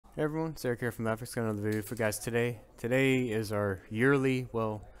Hey everyone, it's Eric here from Netflix. Got another video for you guys today. Today is our yearly,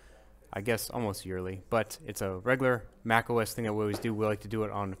 well, I guess almost yearly, but it's a regular macOS thing that we always do. We like to do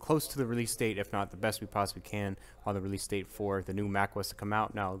it on close to the release date, if not the best we possibly can on the release date for the new macOS to come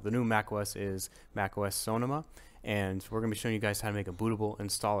out. Now, the new macOS is macOS Sonoma, and we're going to be showing you guys how to make a bootable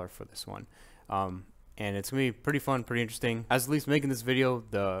installer for this one. And it's gonna be pretty fun, pretty interesting. As at least making this video,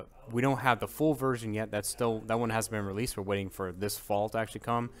 we don't have the full version yet. That one hasn't been released. We're waiting for this fall to actually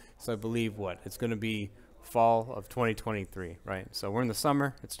come. So I believe it's gonna be fall of 2023, right? So we're in the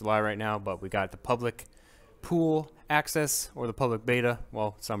summer. It's July right now, but we got the public pool access or the public beta.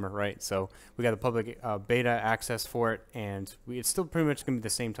 Well, summer, right? So we got the public beta access for it, and it's still pretty much gonna be the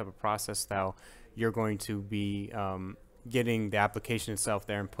same type of process. Now you're going to be getting the application itself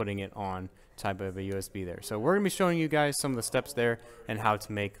there and putting it on type of a USB there. So we're going to be showing you guys some of the steps there and how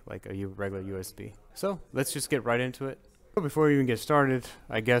to make like a regular USB. So let's just get right into it. Before we even get started,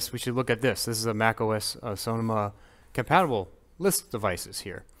 I guess we should look at this. This is a macOS Sonoma compatible list devices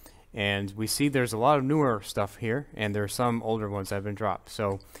here. And we see there's a lot of newer stuff here, and there are some older ones that have been dropped.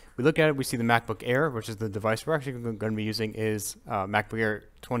 So we look at it, we see the MacBook Air, which is the device we're actually going to be using, is MacBook Air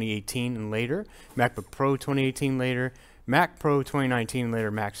 2018 and later, MacBook Pro 2018 later, Mac Pro 2019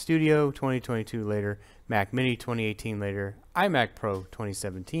 later, Mac Studio 2022 later, Mac Mini 2018 later, iMac Pro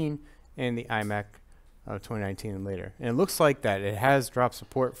 2017, and the iMac 2019 and later. And it looks like that it has dropped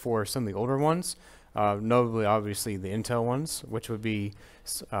support for some of the older ones, notably obviously the Intel ones, which would be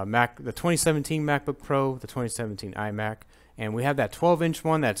the 2017 MacBook Pro, the 2017 iMac, and we have that 12-inch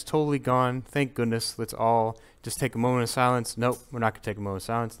one that's totally gone. Thank goodness. Let's all just take a moment of silence. Nope, we're not going to take a moment of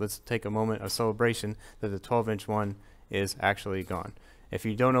silence. Let's take a moment of celebration that the 12-inch one is actually gone. If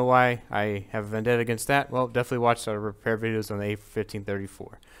you don't know why I have a vendetta against that, well, definitely watch our repair videos on the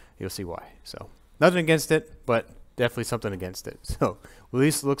A1534. You'll see why. So nothing against it, but definitely something against it. So at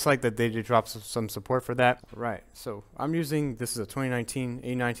least it looks like that they did drop some support for that. Right. So I'm using, this is a 2019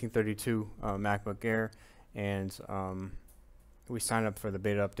 A1932 MacBook Air, and we signed up for the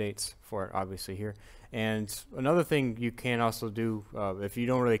beta updates for it obviously here. And another thing you can also do, if you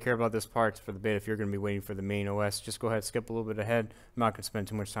don't really care about this part for the beta, if you're going to be waiting for the main OS, just go ahead, skip a little bit ahead. I'm not going to spend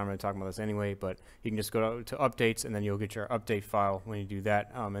too much time really talking about this anyway, but you can just go to updates, and then you'll get your update file when you do that.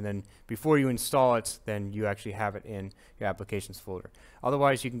 And then before you install it, then you actually have it in your applications folder.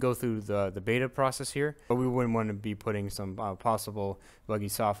 Otherwise, you can go through the beta process here, but we wouldn't want to be putting some possible buggy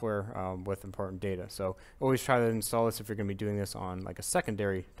software with important data. So always try to install this if you're going to be doing this on like a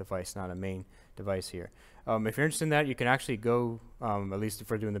secondary device, not a main device here. If you're interested in that, you can actually go, at least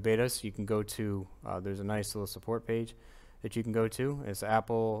if we're doing the betas, you can go to, there's a nice little support page that you can go to. It's the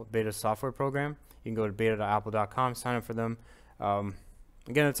Apple Beta Software Program. You can go to beta.apple.com, sign up for them.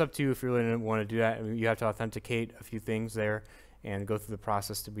 Again, it's up to you if you really want to do that. You have to authenticate a few things there and go through the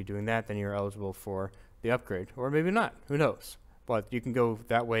process to be doing that. Then you're eligible for the upgrade, or maybe not. Who knows? But you can go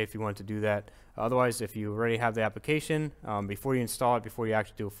that way if you want to do that. Otherwise, if you already have the application, before you install it, before you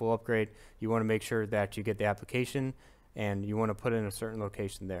actually do a full upgrade, you want to make sure that you get the application and you want to put it in a certain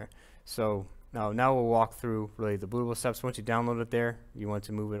location there. So now we'll walk through really the bootable steps. Once you download it there, you want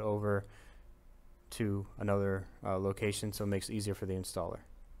to move it over to another location so it makes it easier for the installer.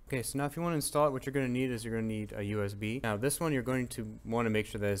 Okay, so now if you want to install it, what you're going to need is you're going to need a USB. Now this one you're going to want to make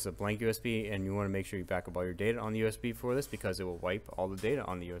sure that it's a blank USB, and you want to make sure you back up all your data on the USB for this, because it will wipe all the data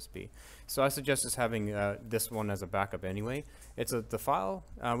on the USB. So I suggest just having this one as a backup anyway. It's the file.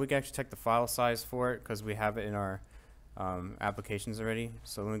 We can actually check the file size for it because we have it in our applications already.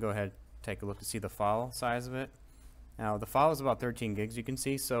 So let me go ahead and take a look to see the file size of it. Now the file is about 13 gigs, you can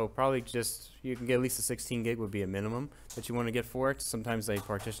see, so probably just, you can get at least a 16 gig would be a minimum that you want to get for it. Sometimes they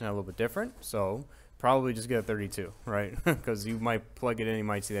partition that a little bit different, so probably just get a 32, right? Because you might plug it in, you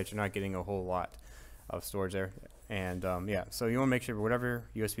might see that you're not getting a whole lot of storage there. And yeah, so you want to make sure whatever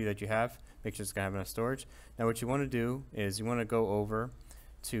USB that you have, make sure it's going to have enough storage. Now what you want to do is you want to go over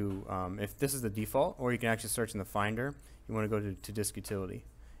to, if this is the default, or you can actually search in the Finder, you want to go to Disk Utility.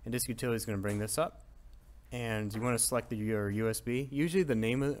 And Disk Utility is going to bring this up. And you want to select your USB. Usually the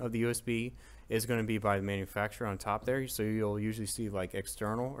name of the USB is going to be by the manufacturer on top there, so you'll usually see like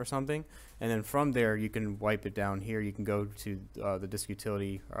external or something, and then from there you can wipe it down here. You can go to the disk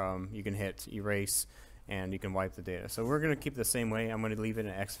utility, you can hit erase, and you can wipe the data. So we're going to keep it the same way. I'm going to leave it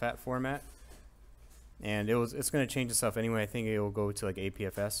in exFAT format, and it's going to change itself anyway. I think it will go to like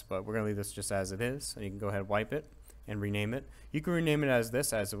APFS, but we're going to leave this just as it is, and you can go ahead and wipe it and rename it. You can rename it as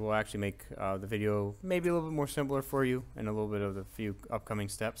this, as it will actually make the video maybe a little bit more simpler for you and a little bit of the few upcoming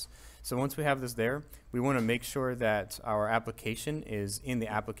steps. So once we have this there, we want to make sure that our application is in the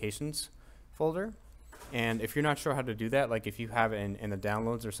applications folder. And if you're not sure how to do that, like if you have it in the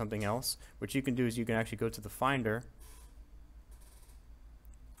downloads or something else, what you can do is you can actually go to the Finder,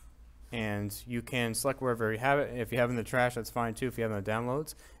 and you can select wherever you have it. If you have it in the trash, that's fine too if you have it in the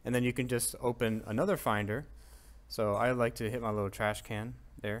downloads. And then you can just open another Finder. So I like to hit my little trash can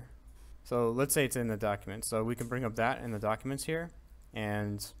there. So let's say it's in the documents. So we can bring up that in the documents here,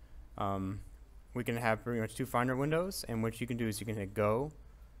 and we can have pretty much two Finder windows. And what you can do is you can hit Go,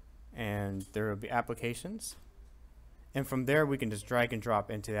 and there will be applications. And from there we can just drag and drop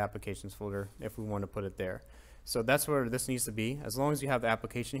into the applications folder if we want to put it there. So that's where this needs to be. As long as you have the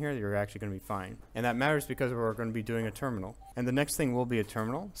application here, you're actually going to be fine. And that matters because we're going to be doing a terminal. And the next thing will be a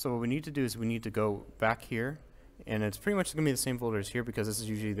terminal. So what we need to do is we need to go back here. And it's pretty much going to be the same folder as here because this is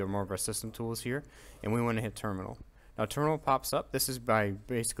usually more of our system tools here. And we want to hit terminal. Now terminal pops up. This is by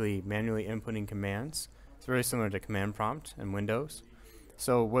basically manually inputting commands. It's very similar to command prompt in Windows.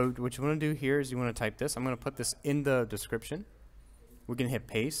 So what you want to do here is you want to type this. I'm going to put this in the description. We can hit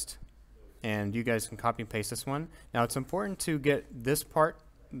paste. And you guys can copy and paste this one. Now it's important to get this part,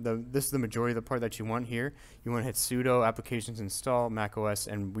 this is the majority of the part that you want here. You want to hit sudo applications install macOS,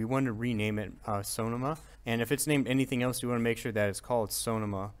 and we want to rename it Sonoma. And if it's named anything else, you want to make sure that it's called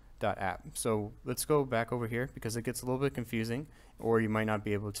sonoma.app. So let's go back over here because it gets a little bit confusing, or you might not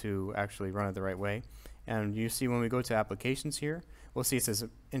be able to actually run it the right way. And you see when we go to applications here, we'll see it says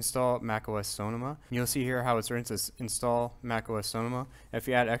install macOS Sonoma. You'll see here how it's written, it says install macOS Sonoma. If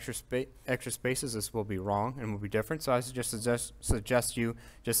you add extra spaces, this will be wrong and will be different. So I suggest you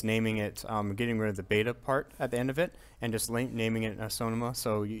just naming it, getting rid of the beta part at the end of it, and just naming it Sonoma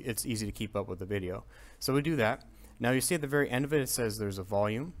so it's easy to keep up with the video. So we do that. Now you see at the very end of it, it says there's a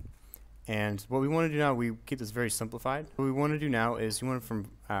volume. And what we want to do now, we keep this very simplified. What we want to do now is you want to, from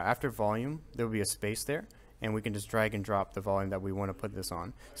after volume, there will be a space there, and we can just drag and drop the volume that we want to put this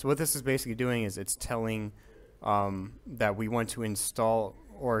on. So what this is basically doing is it's telling that we want to install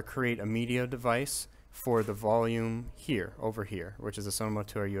or create a media device for the volume here, over here, which is a Sonoma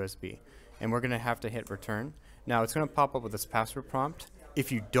to our USB. And we're going to have to hit return. Now it's going to pop up with this password prompt. If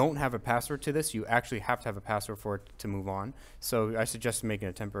you don't have a password to this, you actually have to have a password for it to move on. So I suggest making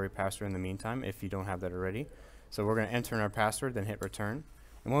a temporary password in the meantime if you don't have that already. So we're going to enter in our password, then hit return.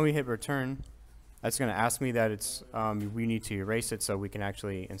 And when we hit return, that's going to ask me that it's we need to erase it so we can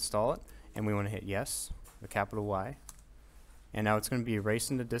actually install it. And we want to hit yes, the capital Y. And now it's going to be erased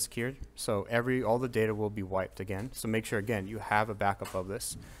in the disk here. So all the data will be wiped again. So make sure, again, you have a backup of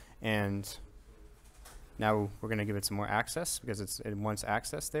this. And now we're going to give it some more access because it wants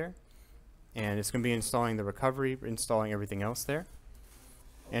access there. And it's going to be installing the recovery, installing everything else there.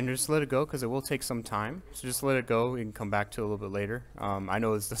 And just let it go because it will take some time. So just let it go. You can come back to it a little bit later. I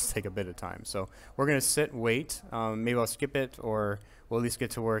know this does take a bit of time. So we're going to sit, wait. Maybe I'll skip it, or we'll at least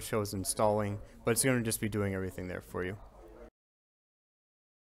get to where it shows installing. But it's going to just be doing everything there for you.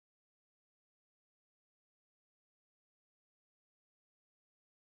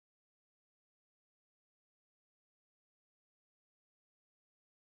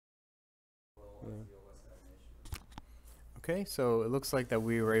 Okay, so it looks like that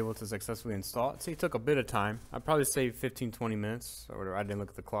we were able to successfully install it. See, it took a bit of time. I'd probably say 15-20 minutes or whatever. I didn't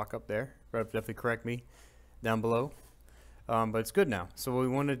look at the clock up there. But definitely correct me down below. But it's good now. So what we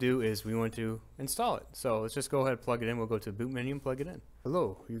want to do is we want to install it. So let's just go ahead and plug it in. We'll go to the boot menu and plug it in.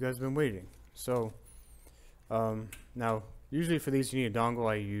 Hello, you guys have been waiting. So now, usually for these you need a dongle.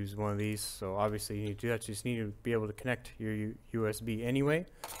 I use one of these. So obviously you need to do that. You just need to be able to connect your USB anyway.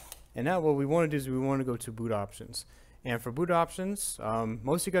 And now what we want to do is we want to go to boot options. And for boot options,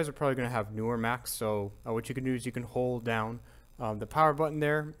 most of you guys are probably going to have newer Macs, so what you can do is you can hold down the power button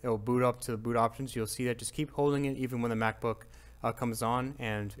there. It'll boot up to the boot options. You'll see that. Just keep holding it even when the MacBook comes on,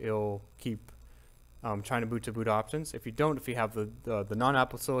 and it'll keep trying to boot to boot options. If you don't, if you have the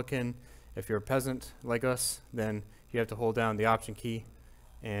non-Apple Silicon, if you're a peasant like us, then you have to hold down the option key,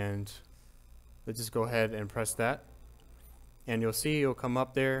 and let's just go ahead and press that. And you'll see it'll come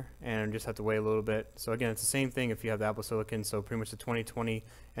up there, and just have to wait a little bit. So again, it's the same thing if you have the Apple Silicon, so pretty much the 2020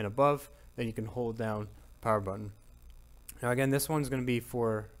 and above, then you can hold down the power button. Now again, this one's going to be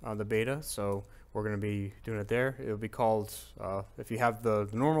for the beta, so we're going to be doing it there. It'll be called, if you have the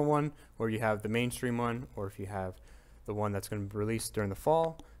normal one, or you have the mainstream one, or if you have the one that's going to be released during the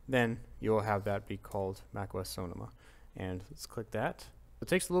fall, then you'll have that be called macOS Sonoma. And let's click that. It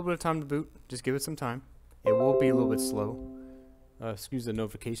takes a little bit of time to boot. Just give it some time. It will be a little bit slow. Excuse the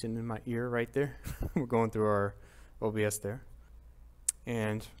notification in my ear right there. We're going through our OBS there.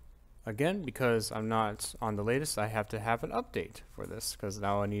 And again, because I'm not on the latest, I have to have an update for this, because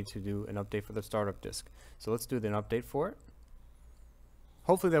now I need to do an update for the startup disk. So let's do an update for it.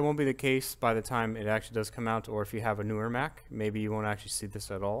 Hopefully that won't be the case by the time it actually does come out, or if you have a newer Mac, maybe you won't actually see this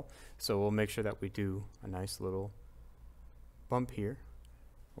at all. So we'll make sure that we do a nice little bump here,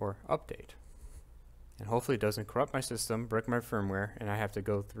 or update. And hopefully it doesn't corrupt my system, break my firmware, and I have to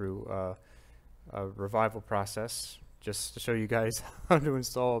go through a revival process just to show you guys how to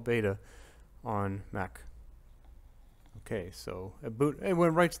install a beta on Mac. Okay, so it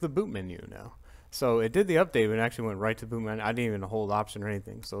went right to the boot menu now. So it did the update, but it actually went right to boot menu. I didn't even hold option or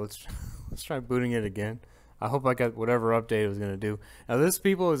anything. So let's try booting it again. I hope I got whatever update it was going to do. Now this,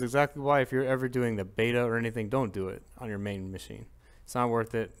 people, is exactly why if you're ever doing the beta or anything, don't do it on your main machine. It's not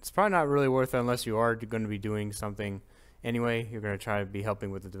worth it. It's probably not really worth it unless you are going to be doing something anyway. You're going to try to be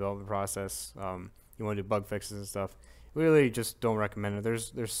helping with the development process. You want to do bug fixes and stuff. We really just don't recommend it.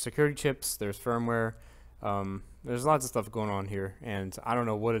 There's security chips. There's firmware. There's lots of stuff going on here, and I don't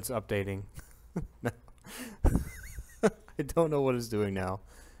know what it's updating. I don't know what it's doing now,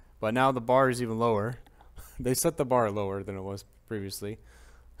 but now the bar is even lower. They set the bar lower than it was previously.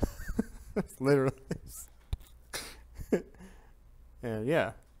 Literally. And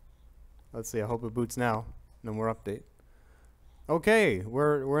yeah, let's see. I hope it boots now. No more update. Okay,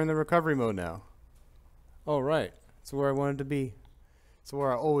 we're in the recovery mode now. All right, it's where I wanted to be. It's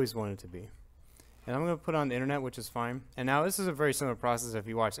where I always wanted to be. And I'm going to put on the internet, which is fine. And now this is a very similar process if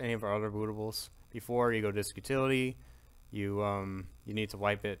you watch any of our other bootables. Before you go disk utility, you need to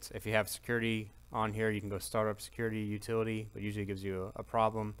wipe it. If you have security on here, you can go start up security utility, but usually it gives you a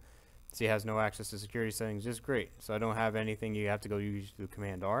problem. See, it has no access to security settings, just great. So I don't have anything. You have to go use through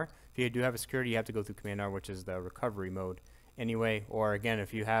Command R. If you do have a security, you have to go through Command R, which is the recovery mode anyway. Or again,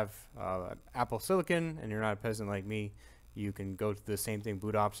 if you have Apple Silicon and you're not a peasant like me, you can go to the same thing,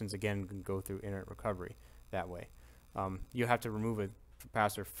 boot options, again, can go through internet recovery that way. You have to remove a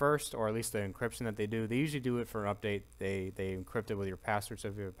password first, or at least the encryption that they do. They usually do it for an update. They encrypt it with your password, so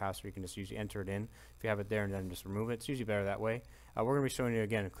if you have a password, you can just usually enter it in. If you have it there and then just remove it, it's usually better that way. We're going to be showing you,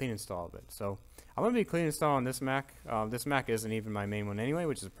 again, a clean install of it. So I'm going to be clean install on this Mac. This Mac isn't even my main one anyway,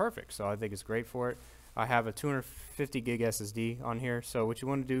 which is perfect, so I think it's great for it. I have a 250 gig SSD on here, so what you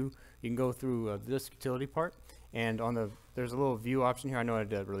want to do, you can go through this utility part, and on there's a little view option here. I know I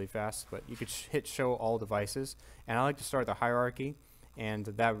did it really fast, but you could hit show all devices, and I like to start the hierarchy, and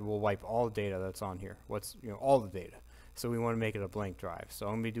that will wipe all the data that's on here. All the data. So we want to make it a blank drive. So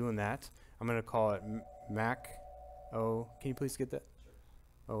I'm going to be doing that. I'm going to call it Mac. Can you please get that?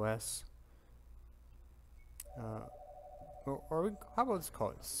 OS. How about let's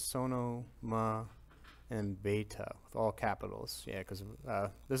call it Sonoma and Beta with all capitals. Yeah, because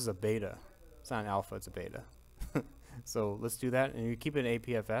this is a beta. It's not an alpha, it's a beta. So let's do that, and you keep it in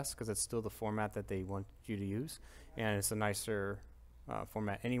APFS because it's still the format that they want you to use, and it's a nicer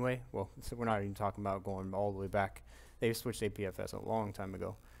format anyway. Well, so we're not even talking about going all the way back. They switched APFS a long time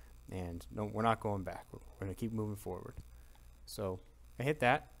ago, and no, we're not going back. We're going to keep moving forward. So I hit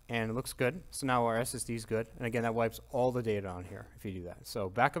that, and it looks good. So now our SSD is good, and again, that wipes all the data on here if you do that. So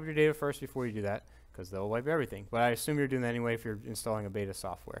back up your data first before you do that, because they'll wipe everything. But I assume you're doing that anyway if you're installing a beta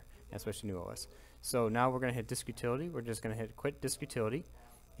software, especially new OS. So now we're going to hit disk utility. We're just going to hit quit disk utility,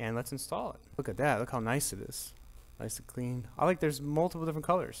 and let's install it. Look at that. Look how nice it is. Nice and clean. I like there's multiple different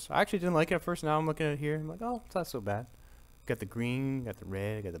colors. I actually didn't like it at first. Now I'm looking at it here. I'm like, oh, it's not so bad. Got the green, got the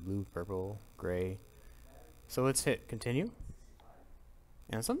red, got the blue, purple, gray. So let's hit continue.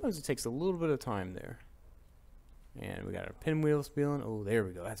 And sometimes it takes a little bit of time there. And we got our pinwheel spinning. Oh, there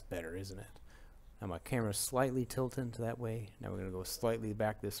we go. That's better, isn't it? Now my camera's slightly tilted to that way. Now we're going to go slightly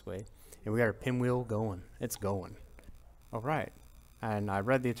back this way. And we got our pinwheel going. It's going. All right. And I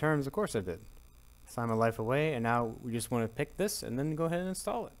read the terms. Of course I did. Sign my life away. And now we just want to pick this and then go ahead and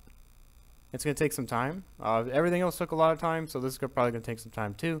install it. It's going to take some time. Everything else took a lot of time, so this is probably going to take some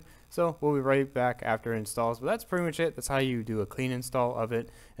time too. So we'll be right back after it installs. But that's pretty much it. That's how you do a clean install of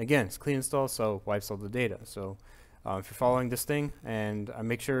it. Again, it's clean install, so wipes all the data. So if you're following this thing, and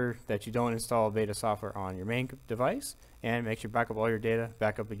make sure that you don't install beta software on your main device, and make sure you back up all your data,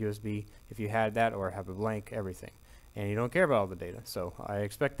 back up a USB if you had that, or have a blank, everything. And you don't care about all the data. So I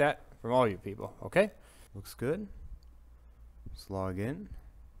expect that from all you people. Okay? Looks good. Let's log in.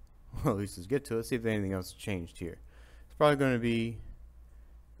 Well, at least let's get to it. See if anything else changed here. It's probably going to be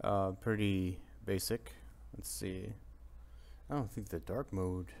pretty basic. Let's see. I don't think the dark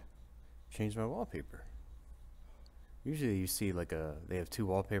mode changed my wallpaper. Usually you see like they have two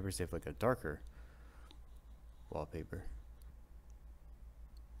wallpapers. They have like a darker wallpaper.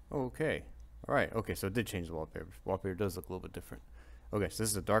 Okay. All right. Okay, so it did change the wallpaper. Wallpaper does look a little bit different. Okay, so this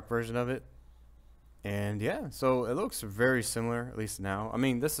is a dark version of it. And yeah, so it looks very similar, at least now. I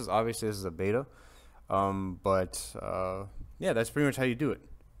mean, this is a beta, but yeah, that's pretty much how you do it.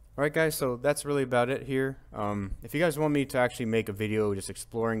 Alright guys, so that's really about it here. If you guys want me to actually make a video just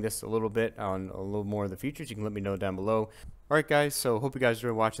exploring this a little bit on a little more of the features, you can let me know down below. Alright guys, so hope you guys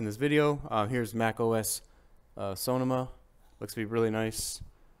enjoyed watching this video. Here's macOS Sonoma. Looks to be really nice.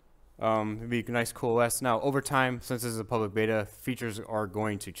 It'd be a nice cool OS. Now over time, since this is a public beta, features are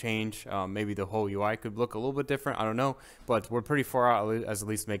going to change. Maybe the whole UI could look a little bit different, I don't know, but we're pretty far out as at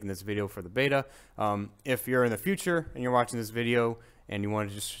least making this video for the beta. If you're in the future and you're watching this video and you want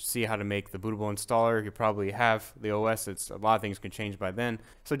to just see how to make the bootable installer, you probably have the OS. It's a lot of things can change by then.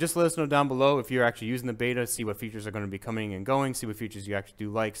 So just let us know down below if you're actually using the beta, see what features are going to be coming and going, see what features you actually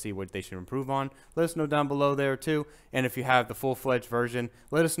do like, see what they should improve on. Let us know down below there too. And if you have the full-fledged version,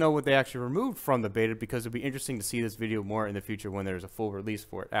 let us know what they actually removed from the beta, because it'll be interesting to see this video more in the future when there's a full release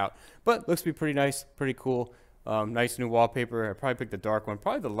for it out. But looks to be pretty nice, pretty cool. Nice new wallpaper. I probably picked the dark one.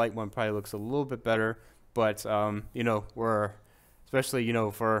 Probably the light one probably looks a little bit better, but you know, especially, you know,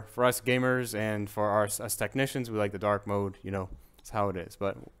 for us gamers and for us technicians, we like the dark mode, you know, it's how it is,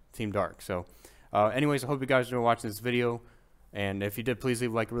 but Team Dark. So anyways, I hope you guys enjoyed watching this video, and if you did, please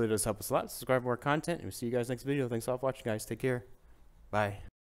leave a like. It really does help us a lot. Subscribe for more content, and we'll see you guys next video. Thanks a lot for watching, guys. Take care. Bye.